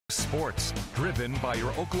Sports, driven by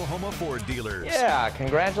your Oklahoma Ford dealers. Yeah,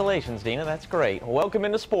 congratulations, Dina. That's great. Welcome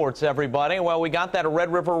into sports, everybody. Well, we got that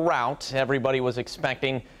Red River Rout everybody was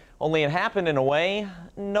expecting, only it happened in a way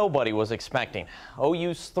nobody was expecting.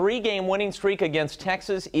 OU's three-game winning streak against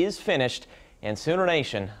Texas is finished, and Sooner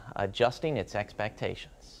Nation adjusting its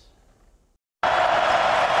expectations.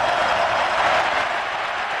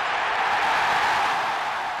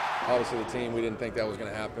 Obviously, the team, we didn't think that was going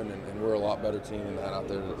to happen, and we're a lot better team than that out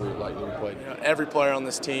there that we played. You know, every player on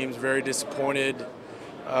this team is very disappointed.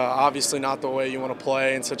 Obviously not the way you want to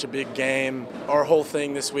play in such a big game. Our whole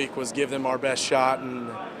thing this week was give them our best shot, and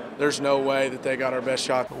there's no way that they got our best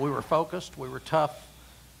shot. But we were focused, we were tough,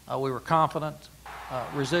 we were confident,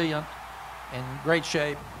 resilient, in great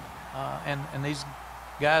shape, and these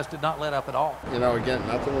guys did not let up at all. You know, again,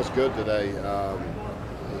 nothing was good today.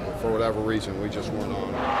 For whatever reason, we just weren't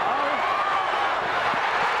on.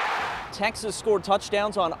 Texas scored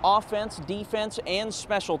touchdowns on offense, defense, and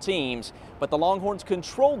special teams, but the Longhorns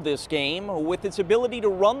controlled this game with its ability to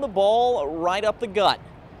run the ball right up the gut.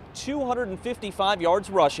 255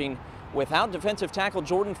 yards rushing without defensive tackle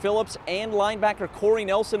Jordan Phillips and linebacker Corey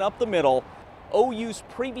Nelson up the middle. OU's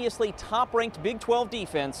previously top-ranked Big 12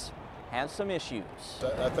 defense has some issues.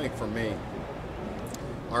 I think for me,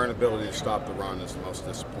 our inability to stop the run is the most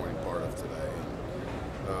disappointing part of today.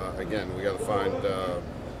 Again, we got to find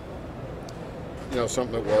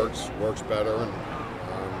something that works better, and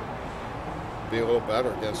be a little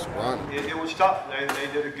better against the run. It was tough. They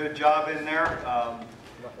did a good job in there.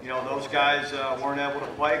 Those guys weren't able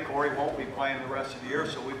to play. Corey won't be playing the rest of the year,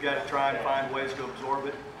 so we've got to try and find ways to absorb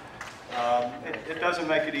it. It doesn't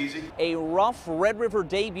make it easy. A rough Red River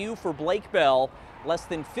debut for Blake Bell. Less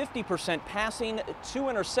than 50% passing, 2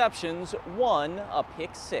 interceptions, 1 a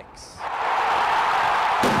pick six.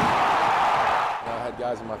 I had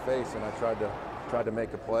guys in my face, and I tried to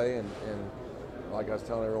make a play, and like I was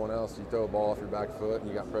telling everyone else, you throw a ball off your back foot and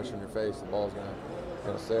you got pressure in your face, the ball's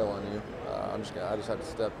gonna sail on you. I just had to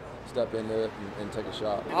step into it and take a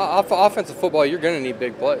shot. Offensive football, you're going to need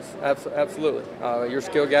big plays. Absolutely. Your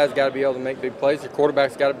skill guys got to be able to make big plays. Your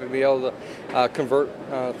quarterback's got to be able to convert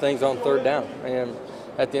things on third down. And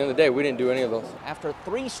at the end of the day, we didn't do any of those. After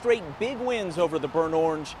 3 straight big wins over the Burnt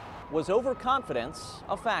Orange, was overconfidence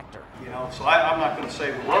a factor? So I'm not going to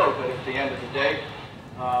say we were, but at the end of the day,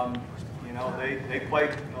 they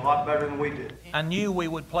played a lot better than we did. I knew we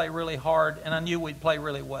would play really hard, and I knew we'd play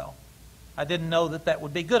really well. I didn't know that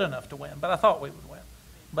would be good enough to win, but I thought we would win.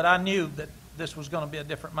 But I knew that this was going to be a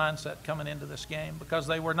different mindset coming into this game because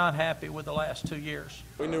they were not happy with the last 2 years.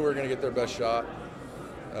 We knew we were going to get their best shot.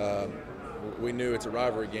 We knew it's a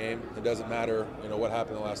rivalry game. It doesn't matter, what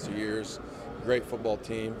happened the last 2 years. Great football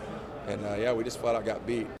team, and we just flat out got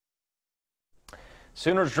beat.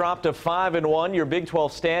 Sooners dropped to 5-1. Your Big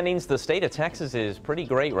 12 standings. The state of Texas is pretty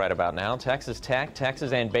great right about now. Texas Tech,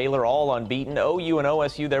 Texas, and Baylor all unbeaten. OU and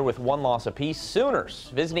OSU there with 1 loss apiece. Sooners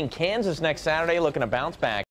visiting Kansas next Saturday, looking to bounce back.